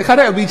တခါတ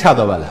ည်းအပြီးချ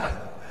တော့ပါလား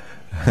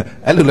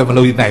အဲ့လိုလည်းမ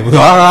လုပ်နိုင်ဘူး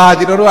ဟာ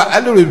ကျွန်တော်တို့က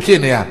အဲ့လိုတွေဖြစ်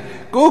နေတာ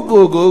ကို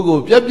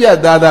ပြက်ပြက်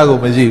သားသားကို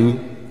မရှိဘူး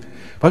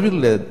ဘာဖြစ်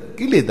လို့လဲ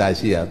ကိလေသာ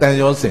ရှိရတန်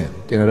ရောစင်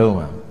ကျွန်တော်တို့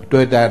မှာ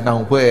တွေ့တာနှော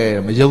င်ဖွဲ့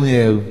မယုံ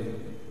ရဲဘူး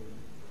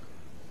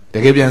တ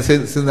ကယ်ပြန်စ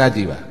ဉ်းစားကြ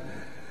ည့်ပါ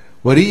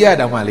ဝရိယ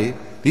တောင်မှလေ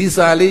ဒီ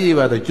စာလေးရေး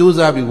ပါတော့ကြိုး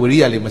စားပြီးဝရိ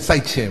ယလေးမစို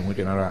က်ချင်ဘူး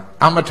ကျွန်တော်တို့က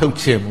အမထုတ်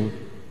ချင်ဘူး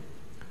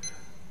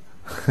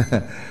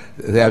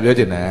ဆရာပြော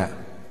ချင်တယ်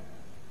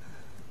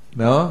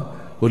နော်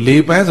ဟို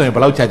လေးပန်းဆိုရင်ဘ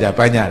ယ်လောက်ချာပ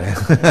န်းကြတယ်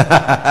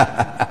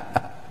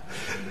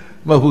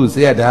မဟုတ်ဘူးဆ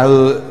ရာဒါ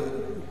ဟို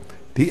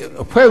ဒီ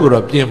အဖွဲကို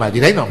တော့ပြင်ပါဒီ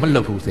တိုင်းတော့မလွ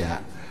တ်ဘူးဆရာ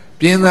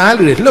ပြင်သား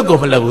လူတွေလွတ်ကု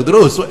န်မလွတ်ဘူးသူ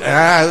တို့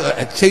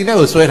အချိန်နဲ့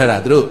ကိုဆွဲထားတာ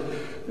သူတို့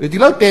ဒီ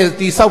လောက်တဲ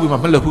တီဆောက်ပြီးမှ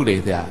မလွတ်ဘူးလေ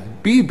ဆရာ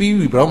ပြီးဘယ်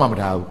တော့မှမ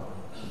ထားဘူး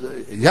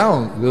ရအောင်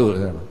လို့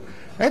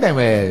အဲ့တိုင်း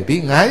ပဲဒီ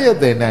9ရက်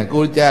တည်းနဲ့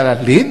ကိုကြားတာ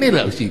4နှစ်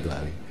လောက်ရှိ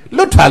သွားပြီ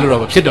လွတ်ထားလို့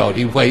တော့မဖြစ်တော့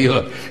ဒီဖွဲ့ကြီးဟု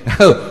တ်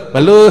ဘ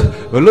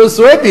လို့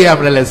ဆွဲတင်ရ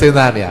မလဲလဲစဉ်း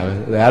စားနေရပဲ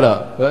ဒါကတော့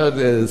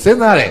စဉ်း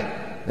စားတယ်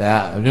ဒါ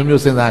အမျိုး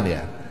မျိုးစဉ်းစားနေရ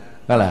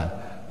ဟုတ်လား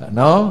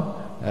နော်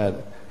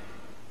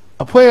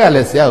အဖွဲကလ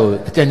ည်းဆရာကို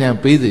အကြံဉာဏ်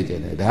ပေးစေချင်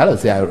တယ်ဒါကတော့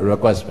ဆရာ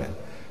request ပဲ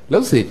လု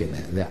ပ်စေချင်တ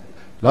ယ်ဆရာ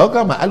လောက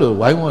မှာအဲ့လို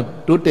ဝိုင်းဝန်း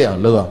တိုးတက်အော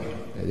င်လုပ်အောင်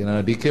ကျွန်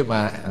တော်ဒီခေတ်မှာ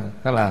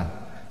ဟုတ်လား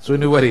ဆွေး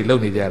နွေးပွဲတွေလု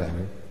ပ်နေကြတာ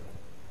ပဲ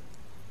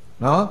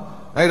နော်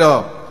အဲ့တော့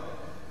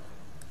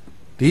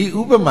ဒီ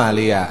ဥပမာ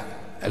လေးက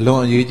အလွ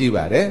န်အရေးကြီး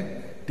ပါတယ်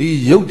ဒီ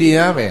ရုပ်တ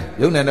ရားပဲ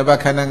ရုပ်နဲ့တစ်ပတ်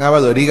ခန္ဓာ၅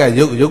ပါးဆိုအဓိက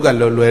ရုပ်က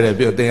လွယ်တယ်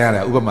ပြောတင်ရ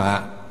တာဥပမာ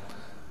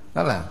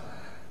ဟုတ်လား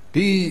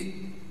ဒီ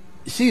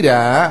ရှိတာ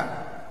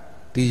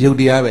ဒီရုပ်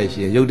တရားပဲရှိ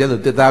ရရုပ်တရားဆို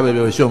တစ်သားပဲ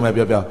ပြောရှုံးပဲ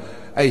ပြော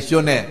အဲ့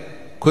ရှုံးနဲ့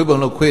ခွေးပုံ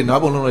လို့ခွေးနွား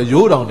ပုံလို့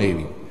ရိုးတောင်နေ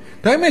ပြီ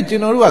ဒါပေမဲ့ကျွ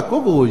န်တော်တို့ကကို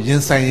ယ့်ကိုယ်ရ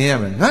င်ဆိုင်ရ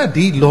မယ်ငါ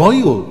ဒီလော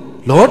ကြီးကို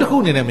လောတစ်ခု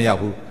အနေနဲ့မရောက်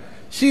ဘူး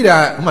ရှိတာ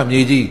ဥမာ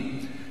မြေကြီး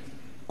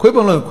ခွေး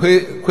ပုံလို့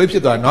ခွေးဖြ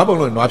စ်သွားနွားပုံ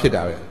လို့နွားဖြစ်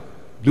တာပဲ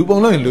လူပုံ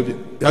လို့ရင်လူဖြစ်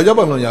ယောက်ျား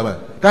ပုံလို့ရပါ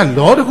ဒါ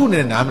လောတစ်ခုအနေ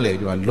နဲ့နားမလဲ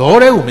ဒီမှာလော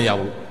တဲ့ကိုမရောက်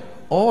ဘူး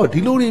အော်ဒီ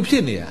လိုတွေဖြ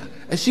စ်နေတာ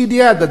အရှိတ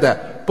ရားတတ်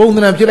ပုံသ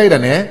ဏ္ဍာန်ဖြစ်လိုက်တာ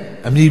ਨੇ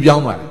အမြည်ပြော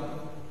င်းပါတ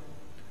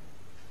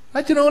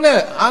ယ်ကျွန်တော်လ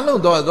ည်းအား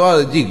လုံးတော့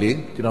ကြည့်လေ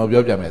ကျွန်တော်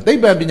ပြောပြမယ်သိ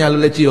ပ္ပံပညာ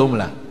လို့လည်းကြည့်အောင်မ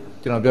လား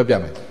ကျွန်တော်ပြောပြ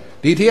မယ်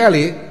ဒီထက်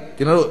လေ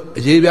ကျွန်တော်တို့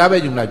အရေးပြားပဲ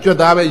ယူမလားကြွက်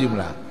သားပဲယူမ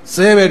လား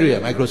ဆဲပဲတွေ့ရ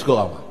microscope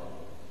အောင်ပါ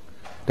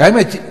ဒါပေ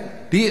မဲ့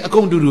ဒီအ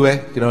ကုန်တူပဲ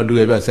ကျွန်တော်လူ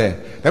ရပြောဆဲ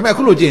ဒါပေမဲ့အ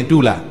ခုလို့ကြည့်ရင်တူ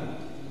လား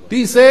ဒီ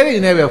ဆဲတွေ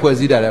နဲ့ပဲဖွဲ့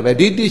စည်းထားတာပဲ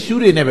ဒီ tissue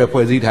တွေနဲ့ပဲ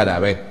ဖွဲ့စည်းထားတာ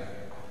ပဲ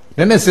န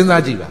ည်းနည်းစဉ်း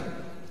စားကြည့်ပါ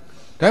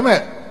ဒါပေမဲ့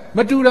မ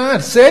တူတာ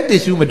ဆဲ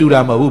tissue မတူတာ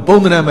မဟုတ်ဘူးပုံ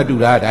သဏ္ဍာန်မတူ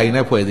တာဒါတွေ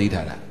နဲ့ဖွဲ့စည်း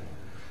ထားတာ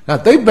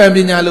သိပ္ပံပ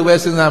ညာလို့ပဲ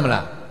စဉ်းစားမ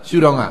လားရှု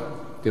တော့က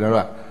ကျွန်တော်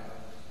တို့က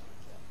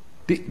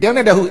ဒီတယောက်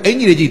နဲ့တည်းဟိုအင်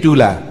ကြီးတွေကြည့်တူ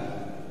လား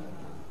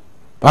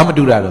ဘာမ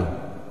တူတာတော့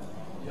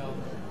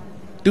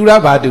တူတာ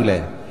ဘာတူလဲ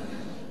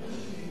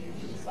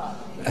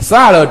အစ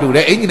တော့တူတ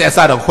ယ်အင်ကြီးနဲ့အစ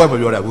တော့ခွဲမ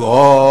ပြောတတ်ဘူးဩ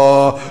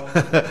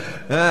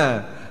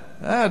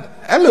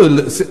အဲ့လို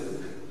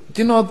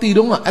ကျွန်တော်တီ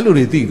တော့ကအဲ့လို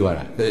တွေတီသွား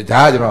တာ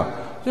ဒါက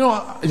ကျွန်တော်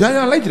ရ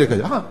လိုက်ကြည့်တဲ့ခါ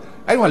ကျဟာ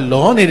အဲ့မှာ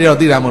လောနေတယ်တော့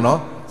တီတာမို့နော်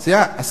ဆရာ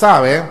အစ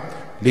ပဲ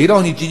၄တော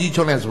င်ကြီး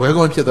ချွန်းနဲ့ဇွဲ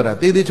ကုန်းဖြစ်သွားတာ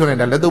သေးသေးချွန်း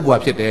နဲ့လက်တော့ဘွား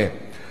ဖြစ်တယ်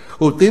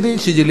ဟိုသေးသေး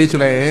ရှည်ရှည်လေးချွ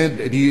န်းလို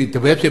က်ဒီတ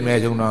ပည့်ဖြစ်မယ်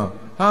ဂျုံတော့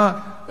ဟာ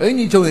အင်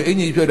ကြီးချုံရင်အင်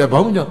ကြီးဖြစ်တယ်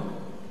ဘောင်းကြောင့်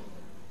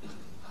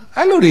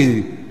အဲ့လိုတွေ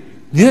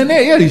ညံ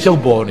နဲ့အဲ့ဒီရှော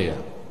က်ပေါ်နေတာ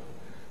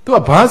သူက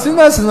ဘာစဉ်း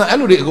စားအဲ့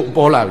လိုတွေအကုန်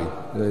ပေါ်လာပြီ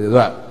သူက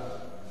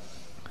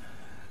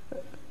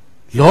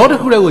လောတစ်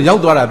ခုတည်းကိုရော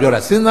က်သွားတာပြောတာ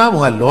စဉ်းစားပုံ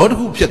ကလောတစ်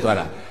ခုဖြစ်သွား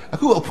တာအ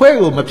ခုအဖွဲ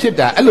ကိုမဖြစ်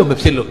တာအဲ့လိုမ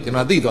ဖြစ်လို့ကျွန်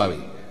တော်သိသွားပြီ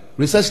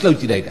research လုပ်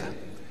ကြည့်လိုက်တာ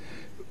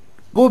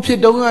ကိုဖြစ်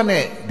တုံးက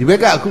နဲ့ဒီဘက်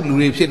ကအခုလူ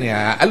တွေဖြစ်နေတာ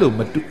အဲ့လိုမ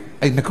တူ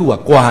အဲ့နှစ်ခုက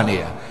ကွာနေ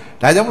တာ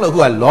ဒါကြောင့်မလို့အခု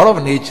က law of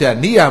nature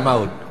နိယာမ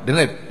ကိုဒီ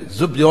နေ့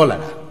ဇွတ်ပြောလာ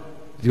တာ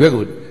ဒီဘက်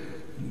ကို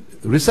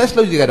research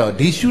လုပ်ကြည့်တော့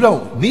ဒီရှုတော့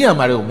နိယာ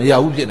မတွေကိုမရ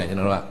ဘူးဖြစ်နေကျွန်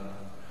တော်တို့က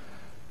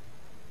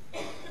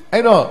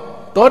အဲ့တော့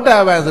သောတာ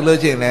ပန်ဆိုလို့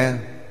ရှိရင်လည်း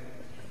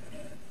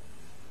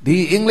ဒီ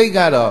အင်္ဂလိပ်က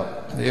တော့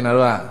ကျွန်တော်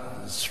တို့က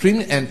string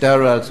and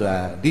terror ဆိုတာ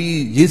ဒီ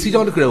ရေစီး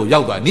ကြောင်းတစ်ခုကိုရော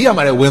က်သွားနိယာမ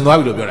တွေဝင်သွား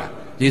ပြီလို့ပြောတာ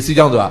ရေစီး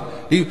ကြောင်းဆိုတာ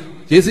ဒီ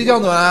ရေစီးကြော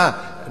င်းဆိုတာ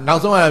နော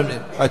က်ဆုံးက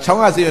ချော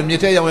င်းကစီမြ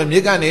စ်ထဲရောက်မယ်မြ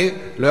စ်ကနေ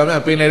လွယ်မယ်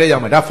ပင်လယ်ထဲရော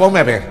က်မယ်ဒါ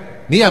format ပဲ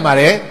နိယာမ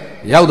တွေ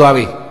ရောက်သွား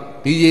ပြီ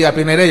ဒီရေကပ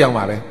င်လယ်ထဲရောက်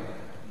မှာပဲဩ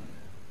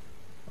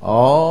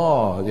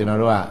ကျွန်တော်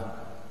တို့က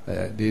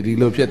ဒီ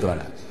လိုဖြစ်သွား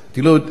တာဒီ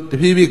လိုတ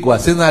ဖြည်းဖြည်းကိုယ်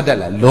စဉ်းစားတတ်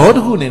လာလောတ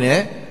စ်ခုအနေနဲ့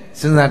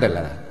စဉ်းစားတတ်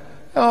လာတာ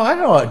အဲ့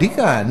တော့အဓိက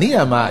နိ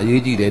ယာမအ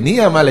ရေးကြီးတယ်နိ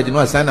ယာမလည်းကျွန်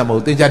တော်ကစမ်းတာမဟု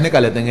တ်သင်္ချာနှစ်က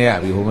လည်းသင်ခဲ့ရ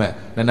ပြီဟိုမဲ့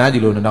နားကြ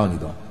ည့်လို့နှောင်းကြ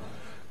ည့်တော့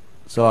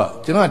ဆိုတော့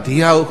ကျွန်တော်ကဒီ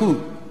ဟာကိုအခု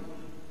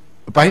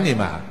အပိုင်းနေ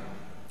မှာ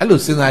အဲ့လို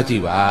စဉ်းစားကြ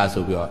ည့်ပါ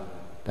ဆိုပြီးတော့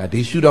ဒါဒီ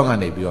ရှုထောင့်က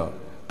နေပြီးတော့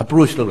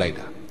approach လုပ်လိုက်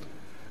တာ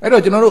အဲ့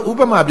တော့ကျွန်တော်တို့ဥ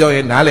ပမာပြောရ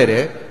င်နားလဲတ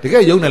ယ်တက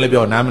ယ်ယုံတယ်လည်း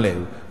ပြောနားမလဲ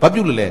ဘူးဘာ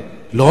ပြုလို့လဲ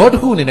လောတ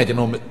ခုအနေနဲ့ကျွန်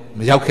တော်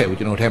မရောက်ခဲ့ဘူး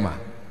ကျွန်တော်ထဲမှာ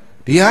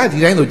ဒီဟာဒီ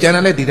တိုင်းဆိုကြံတ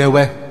ယ်လေဒီတိုင်း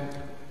ပဲ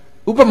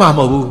ဥပမာမ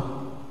ဟုတ်ဘူး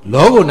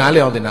လောကိုနားလ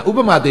ည်အောင်တင်တာဥပ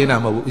မာတင်တာ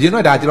မဟုတ်ဘူးအရင်က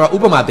ဒါကျွန်တော်ဥ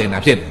ပမာတင်တာ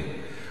ဖြစ်တယ်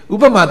ဥ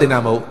ပမာတင်တာ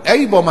မဟုတ်အဲ့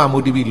ဒီပေါ်မှာမူ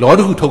တည်ပြီးလောတ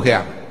ခုထုတ်ခဲ့ရ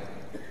မယ်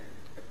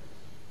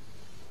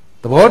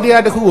သဘောတ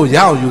ရားတစ်ခုကိုရ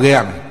အောင်ယူခဲ့ရ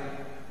မယ်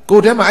ကို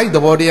ယ်ထဲမှာအဲ့ဒီသ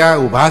ဘောတရား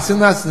ကိုဘာစဉ်း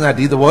စား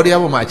ဒီသဘောတရား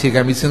ပေါ်မှာအခြေခံ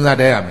ပြီးစဉ်းစား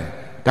တတ်ရမယ်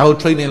ဒါကို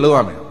training လုပ်ရ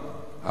မယ်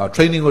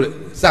training ကို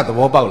စသ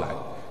ဘောပေါက်လာ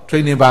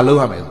training ဘာလုပ်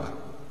ရမယ်ဆိုတာ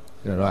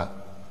ကျွန်တော်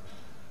က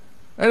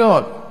အဲ့တော့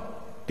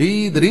ဒီ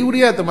သတိဝိ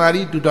ရိယတမာ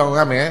ရီတူတောင်ရ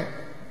မယ်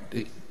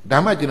ဒါ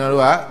မှကျွန်တော်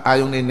တို့ကအာ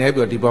ယုန်နေနေ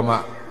ပြီးတော့ဒီပေါ်မှာ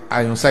အာ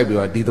ယုန်စိုက်ပြီး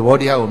တော့ဒီသဘော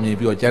တရားကိုမြင်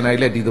ပြီးတော့ကျန်တိုင်း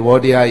လက်ဒီသဘော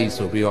တရားကြီး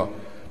ဆိုပြီးတော့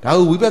ဒါ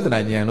ကိုဝိပဿနာ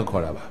ဉာဏ်လို့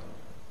ခေါ်တာပါ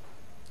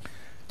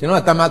ကျွန်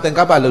တော်ကတမ္မာသင်္က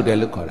ပ္ပလုပ်တယ်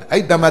လို့ခေါ်တယ်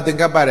အဲ့တမ္မာသင်္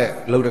ကပ္ပတဲ့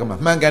လုပ်တဲ့ကမှာ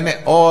မှန်ကန်တဲ့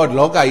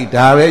လောကကြီး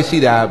ဒါပဲရှိ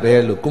တာပဲ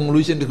လို့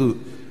conclusion တစ်ခု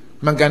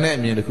မှန်ကန်တဲ့အ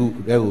မြင်တစ်ခု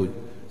တည်းကို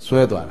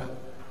ဆွဲသွားတာ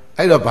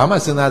အဲ့တော့ဘာမှစ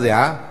ဉ်းစားစ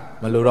ရာ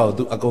မလိုတော့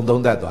သူအကုန်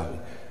သုံးသပ်သွားပြီ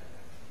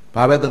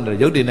ဘာပဲသုံးတယ်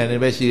ရုပ်တည်နေနေ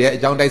ပဲရှိတယ်အ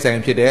ကြောင်းတိုက်ဆိုင်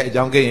ဖြစ်တယ်အ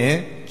ကြောင်းကိရင်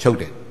ချုပ်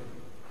တယ်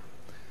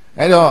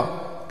အဲ့တော့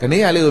ခဏ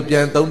ရလေးကိုပြ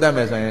န်သုံးသပ်မ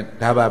ယ်ဆိုရင်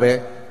ဒါပါပဲ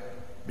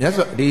မြတ်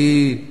စွာဒီ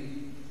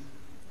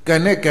ကံ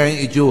နဲ့ကံ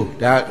အကျိုး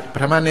ဒါပ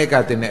ထမနေ့က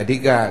တင်တဲ့အဓိ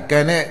ကကံ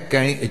နဲ့ကံ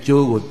အ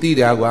ကျိုးကိုသိ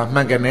တာကွာမှ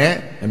န်ကန်တဲ့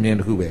အမြင်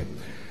တစ်ခုပဲ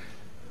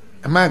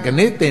အမှန်က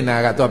နေ့တင်တာ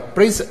ကတော့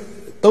ပြိဿ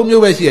၃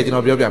မျိုးပဲရှိရကျွန်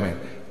တော်ပြောပြမယ်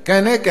ကံ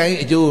နဲ့ကံ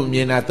အကျိုးကိုမြ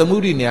င်တာသမု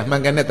ဒိနေမှ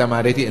န်ကန်တဲ့တမာ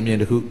ဒိဋ္ဌိအမြင်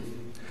တစ်ခု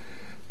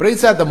ပြိ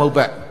ဿသမုပ္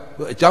ပါ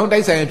အကြောင်းတို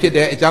က်ဆိုင်ဖြစ်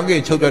တဲ့အကြောင်းကိ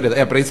ချုပ်ပြောတယ်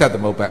အဲပြိဿသ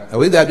မုပ္ပါအ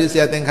ဝိဇ္ဇာပစ္စ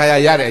ယသင်္ခါရ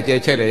ရတဲ့အကျဲ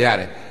ချက်လည်းရ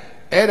တယ်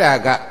အဲ့ဒါ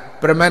က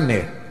ပရမတ်န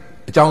ယ်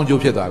အကြောင်းအ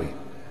ကျိုးဖြစ်သွားပြီ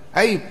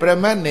အဲ့ဒီပရ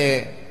မတ်နယ်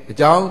အ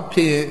ကြောင်းဖြ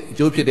စ်ရင်အ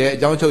ကျိုးဖြစ်တယ်အ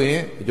ကြောင်းချုပ်ရ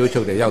င်အကျိုး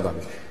ချုပ်တယ်ရောက်သွား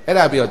ပြီအဲ့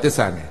ဒါပြီးတော့သစ္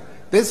စာ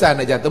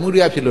နဲ့ကြသမုဒိ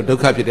ယဖြစ်လို့ဒု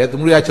က္ခဖြစ်တယ်သ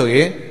မုဒိယချုပ်ရ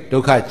င်ဒု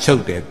က္ခချု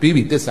ပ်တယ်ပြီး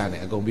ပြီသစ္စာ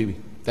နဲ့အကုန်ပြီးပြီ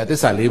ဒါသစ္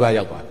စာ၄ပါး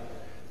ရောက်သွားတယ်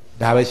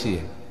ဒါပဲရှိရ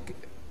င်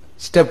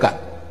step က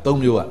၃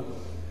မျိုးอ่ะ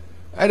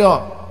အဲ့တော့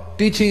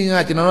teaching က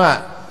ကျွန်တော်က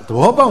သ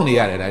ဘောပေါက်နေ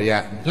ရတယ်ဒါတွေက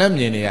လှမ်း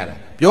မြင်နေရတာ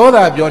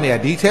ပြောနေတာ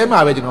ဒီထဲမှာ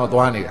ပဲကျွန်တော်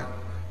သွားနေတာ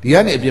ဒီက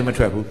နေအပြင်မ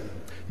ထွက်ဘူး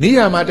နိ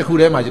ယာမတစ်ခု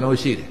ထဲမှာကျွန်တော်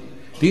ရှိတယ်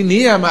ဒီနိ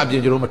ယာမအပြ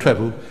င်ကျွန်တော်မထွက်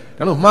ဘူး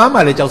ဒါလို့မှားမှ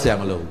လည်းကြောက်စရာ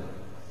မလိုဘူး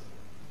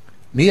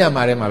နိယာမ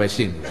ထဲမှာပဲ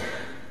ရှိနေတယ်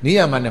နိ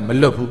ယာမနဲ့မ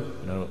လွတ်ဘူး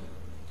ကျွန်တော်တို့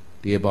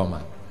ဒီအပေါ်မှာ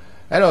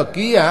အဲ့တော့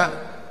ကီးက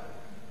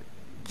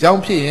ကြော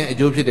င်းဖြစ်ရင်အ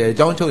ကျိုးဖြစ်တယ်အ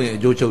ကြောင်းချုပ်ရင်အ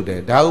ကျိုးချုပ်တယ်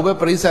ဒါကိုပဲ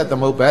ပရိစ္ဆသ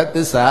မုပ္ပါသ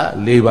စ္စာ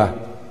၄ပါး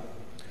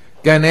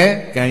ကံနဲ့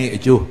ကံရဲ့အ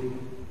ကျိုး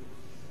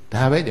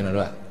ဒါပဲကျွန်တော်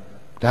တို့က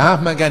ဒါ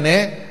မှန်ကန်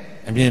တဲ့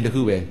အမြင်တစ်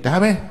ခုပဲဒါ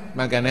ပဲ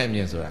မှန်ကန်တဲ့အမြ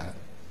င်ဆိုတာ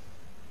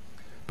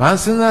ဘာ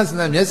စဉ်း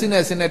စားမျက်စိ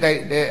နဲ့စဉ်းနဲ့တိုက်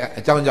တဲ့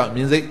အကြောင်းကြောင့်မြ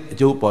င်စိတ်အ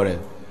ကျိုးပေါ်တယ်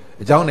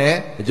အကြောင်းနဲ့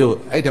အကျိုး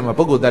အဲ့ဒီမှာ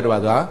ပုဂ္ဂိုလ်တ attva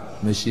ဆိုတာ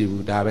မရှိ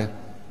ဘူးဒါပဲ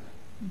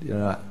ကျွန်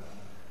တော်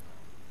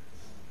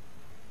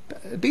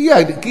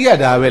ကကီးရ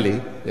ဒါပဲလေ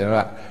ကျွန်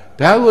တော်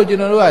ကဒါကိုကျွန်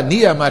တော်တို့ကနိ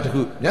ယာမတစ်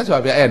ခုမြတ်စွာ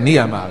ဘုရားအဲ့နိ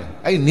ယာမပဲ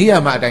အဲ့နိယာ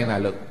မအတိုင်းသာ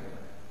လုပ်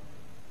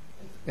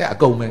အဲ့အ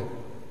ကုန်ပဲဒါ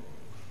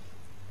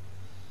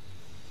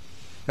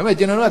ပေမဲ့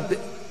ကျွန်တော်တို့က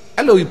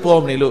အဲ့လိုကြီးပေါ်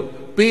မနေလို့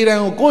ပေတံ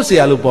ကိုကိုယ်ဆ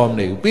ရာလို့ပေါ်မ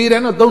နေဘူးပေတံ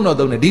တော့သုံး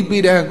တယ်ဒီပေ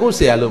တံကိုယ်ဆ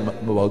ရာလို့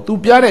မပေါ့သူ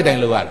ပြတဲ့အတို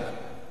င်းလုပ်ရတာ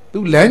သူ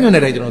လမ်းညွှန်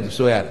တဲ့အတိုင်းကျွန်တော်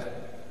ဆွဲရတာ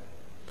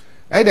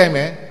အဲ့တိုင်း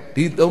ပဲ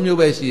ဒီ၃မျိုး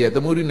ပဲရှိရသ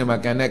မုဒိနေမှာ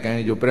ကံနဲ့ကံ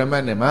ရဲ့ကျိုးပရမ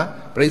တ်နေမှာ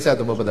ပရိစ္ဆ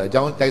သမုပ္ပါဒအ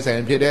ကြောင်းတိုက်ဆိုင်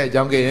ဖြစ်တဲ့အ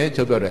ကြောင်းကိရင်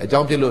ချုပ်ပြောတယ်အကြော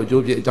င်းဖြစ်လို့အ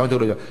ကျိုးဖြစ်အကြောင်းချု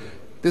ပ်လို့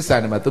သစ္စာ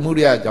နေမှာသမု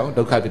ဒိယအကြောင်း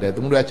ဒုက္ခဖြစ်တယ်သ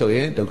မုဒိယချုပ်ရ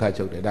င်ဒုက္ခ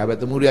ချုပ်တယ်ဒါပဲ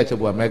သမုဒိယချုပ်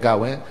ဖို့ကမေက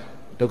ဝင်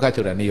ဒုက္ခ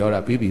ချုပ်တာနေရောတာ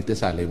ပြီးပြီသစ္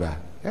စာ၄ပါး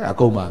အဲ့အ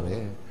ကုန်ပါပဲ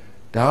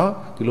ဒါ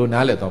ဒီလို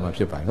နားလည်တော့မှ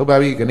ဖြစ်ပါတယ်ဟုတ်ပါ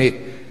ပြီခဏ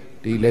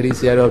ဒီလေဒီ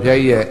ဆရာတော်ဘုရား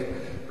ကြီးရဲ့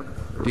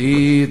ဒီ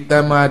တ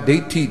မ္မာဒိ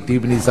ဋ္ဌိဒီ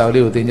ပဏိစာ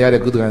လေးကိုသင်ကြား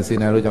တဲ့ကုသကံစေ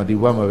နာတို့ကြောင့်ဒီ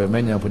ဘဝမှာပဲမ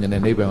ဉ္ဇဉ်ဘုံဉ္ဇဉ်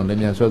နဲ့နိဗ္ဗာန်ကိုလ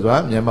ည်းမြန်ဆွဲစွာ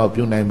မျက်မှောက်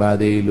ပြုနိုင်ပါ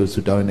သေးလို့ဆု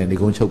တောင်းနေနေ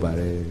ကုန်းချုပ်ပါ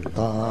တယ်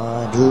သာ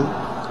ဓု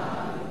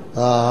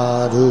သာ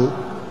ဓု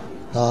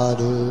သာ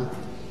ဓု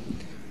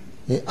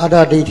ဒီအတ္တ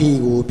ဒိဋ္ဌိ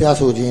ကိုပြ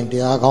ဆိုခြင်းတ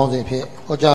ရားကောင်းစဉ်ဖြင့်ဟောကြား